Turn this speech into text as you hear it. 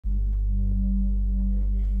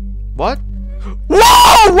What?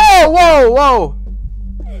 Whoa! Whoa! Whoa! Whoa!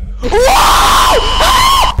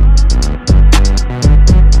 Whoa!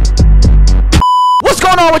 What's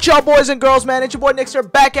going on with y'all boys and girls, man? It's your boy Nick here,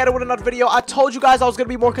 back at it with another video. I told you guys I was gonna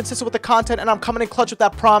be more consistent with the content, and I'm coming in clutch with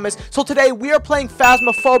that promise. So today we are playing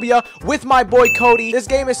Phasmophobia with my boy Cody. This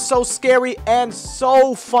game is so scary and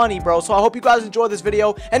so funny, bro. So I hope you guys enjoy this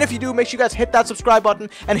video, and if you do, make sure you guys hit that subscribe button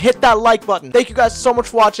and hit that like button. Thank you guys so much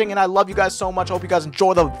for watching, and I love you guys so much. I hope you guys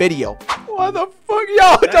enjoy the video. What the fuck?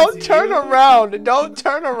 Yo, don't turn around. Don't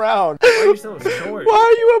turn around. Why are you so short? Why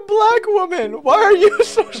are you a black woman? Why are you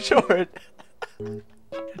so short?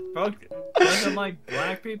 Bro, doesn't like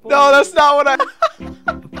black people? No, that's not what I...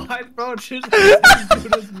 Why, bro, she's as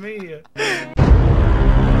good as me.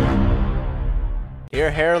 Your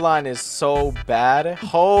hairline is so bad.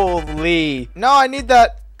 Holy. No, I need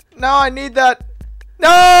that. No, I need that. No!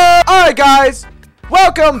 Alright, guys.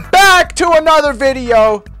 Welcome back to another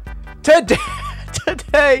video.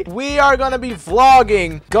 Today, we are going to be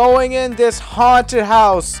vlogging going in this haunted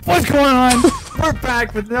house. What's going on? We're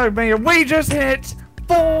back with another banger. We just hit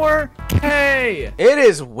 4K. It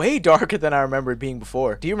is way darker than I remember it being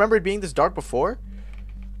before. Do you remember it being this dark before?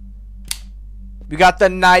 We got the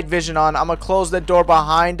night vision on. I'm going to close the door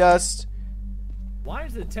behind us. Why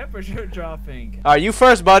is the temperature dropping? Are you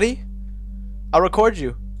first, buddy? I'll record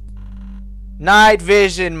you. Night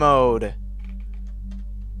vision mode.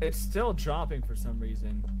 It's still dropping for some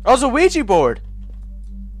reason. Oh, it's a Ouija board.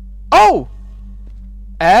 Oh!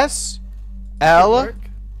 S L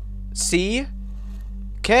C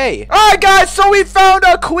K. Alright, guys, so we found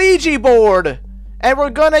a Ouija board. And we're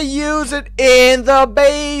gonna use it in the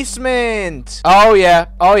basement. Oh, yeah.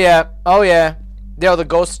 Oh, yeah. Oh, yeah. Yo, the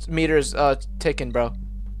ghost meter's ticking, bro.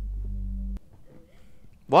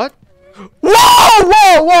 What? Whoa!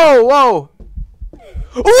 Whoa! Whoa! Whoa!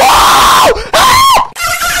 Whoa! Ah!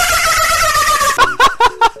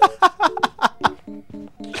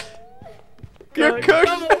 You're cooked.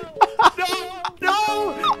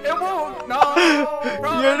 No, it won't. No,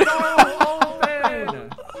 bro, open.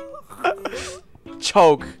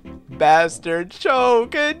 Choke, bastard,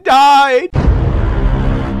 choke and died.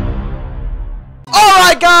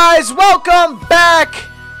 Alright, guys, welcome back.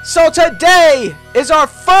 So today is our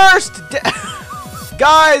first day.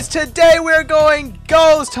 Guys, today we're going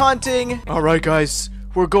ghost hunting. Alright, guys.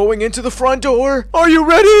 We're going into the front door. Are you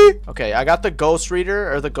ready? Okay, I got the ghost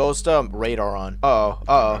reader or the ghost radar on.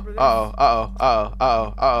 Uh-oh.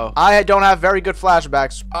 I don't have very good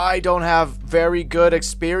flashbacks. I don't have very good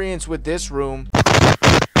experience with this room.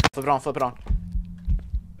 Flip it on, flip it on.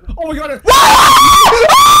 Oh my god.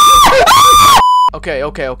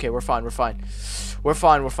 Okay, we're fine, we're fine. We're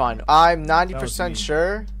fine. I'm 90%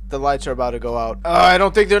 sure the lights are about to go out. I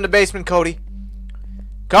don't think they're in the basement, Cody.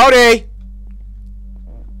 Cody!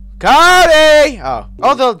 Cody!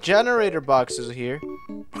 Oh, the generator box is here.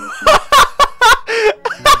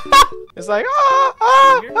 It's like,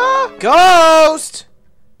 ghost!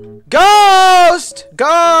 Ghost!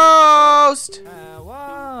 Ghost!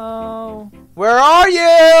 Whoa. Where are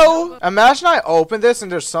you? Imagine I open this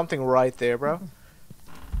and there's something right there, bro.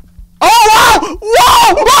 Oh, wow!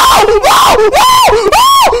 Whoa! Bro!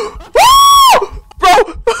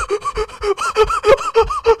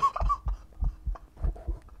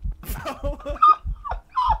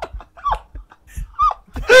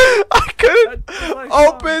 I couldn't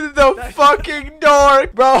open the fucking door,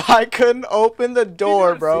 bro. I couldn't open the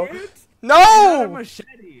door, bro. No,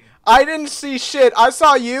 I didn't see shit. I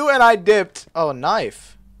saw you and I dipped. Oh,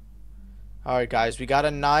 knife. All right, guys, we got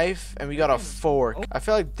a knife and we got a fork. I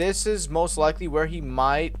feel like this is most likely where he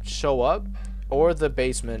might show up, or the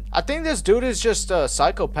basement. I think this dude is just a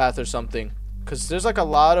psychopath or something. Cause there's like a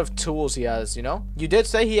lot of tools he has, you know? You did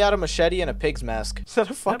say he had a machete and a pig's mask. Is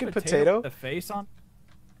that a fucking potato? The face on?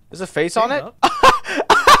 There's a face on it?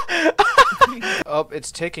 Oh,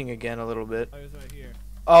 it's ticking again a little bit. Oh, it's right here.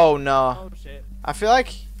 Oh no. Oh shit. I feel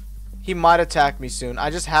like he might attack me soon.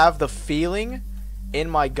 I just have the feeling in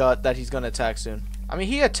my gut that he's gonna attack soon. I mean,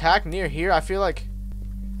 he attacked near here. I feel like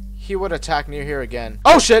he would attack near here again.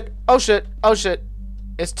 Oh shit! Oh shit! Oh shit!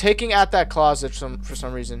 It's ticking at that closet for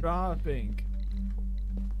some reason. Dropping.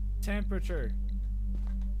 Temperature.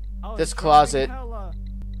 Oh, this closet. Hella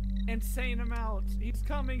insane amount. He's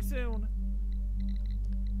coming soon.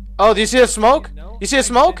 Oh, do you see a smoke? No, you see a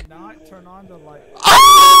smoke? Not turn on the light.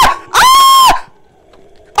 Ah! Ah!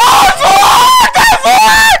 Oh, it's locked!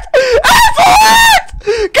 It's locked!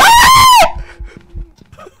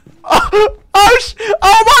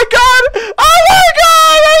 Oh my god! Oh my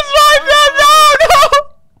god! It's right there! No!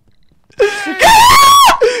 Get out!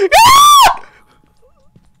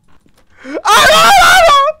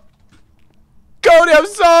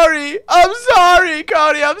 sorry. I'm sorry,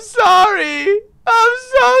 Cody. I'm sorry. I'm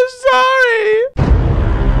so sorry.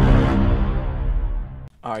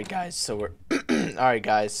 Alright guys,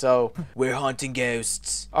 so we're hunting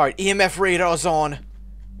ghosts. Alright, EMF radar's on.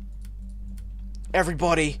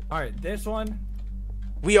 Everybody. Alright, this one.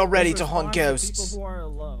 We are ready to hunt ghosts. People who are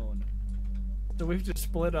alone. So we've just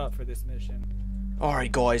split up for this mission.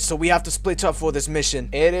 Alright guys, so we have to split up for this mission.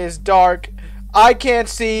 It is dark. I can't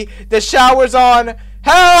see. The shower's on.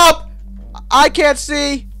 Help! I can't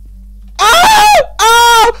see. Oh!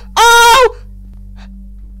 Oh! Oh!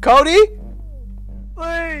 Cody?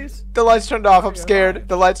 Please! The lights turned off. I'm scared.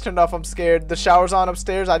 The lights turned off. I'm scared. The shower's on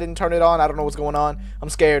upstairs. I didn't turn it on. I don't know what's going on. I'm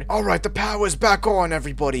scared. Alright, the power's back on,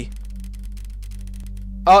 everybody.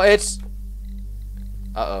 Oh, it's...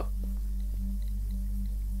 Uh-oh.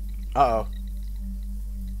 Uh-oh. Uh-oh.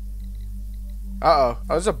 Oh,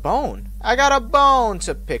 there's a bone. I got a bone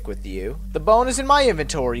to pick with you. The bone is in my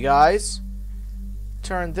inventory, guys.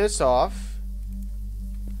 Turn this off.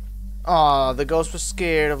 Aw, the ghost was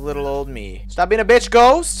scared of little old me. Stop being a bitch,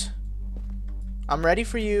 ghost! I'm ready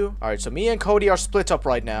for you. Alright, so me and Cody are split up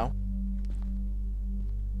right now.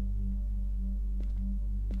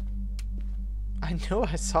 I knew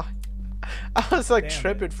I saw it. I was like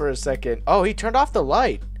tripping for a second. Oh, he turned off the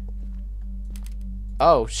light.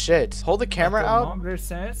 Oh, shit. Hold the camera out. Thermometer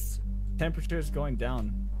says temperature is going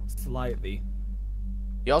down slightly.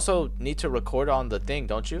 You also need to record on the thing,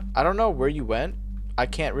 don't you? I don't know where you went. I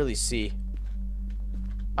can't really see.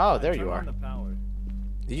 Oh, there you are. On the power.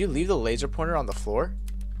 Did you leave the laser pointer on the floor?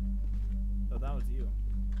 Oh, that was you.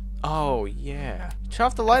 Oh, yeah. Turn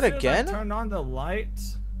off the light again? Turn on the light.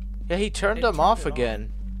 Yeah, he turned them off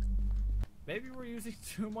again. Maybe we're using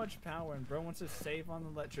too much power and bro wants to save on the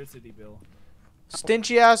electricity bill.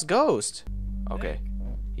 Stingy ass ghost. Okay.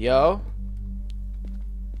 Yo.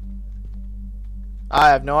 I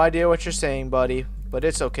have no idea what you're saying, buddy. But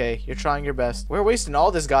it's okay. You're trying your best. We're wasting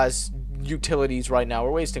all this guy's utilities right now.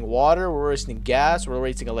 We're wasting water. We're wasting gas. We're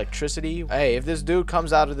wasting electricity. Hey, if this dude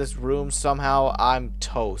comes out of this room somehow, I'm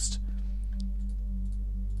toast.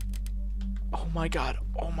 Oh my god.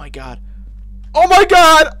 Oh my god. Oh my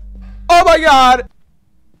god. Oh my god.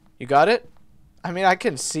 You got it? I mean, I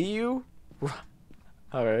can see you.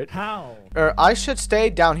 Alright. How? Or I should stay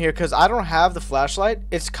down here because I don't have the flashlight.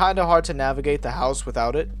 It's kind of hard to navigate the house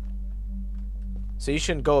without it. So you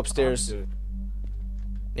shouldn't go upstairs.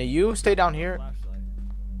 Now you stay down here.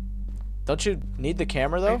 Don't you need the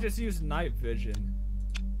camera though? I just use night vision.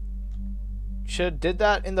 Should have did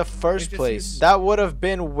that in the first place. That would have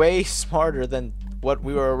been way smarter than what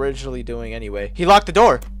we were originally doing anyway. He locked the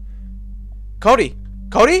door. Cody.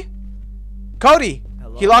 Cody? Cody.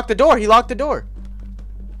 Hello? He locked the door. He locked the door.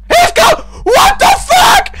 Let's go! What the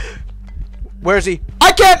fuck? Where is he?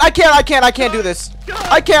 I can't do this.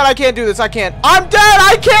 I can't do this. I can't. I'm dead.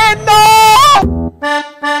 I can't. No!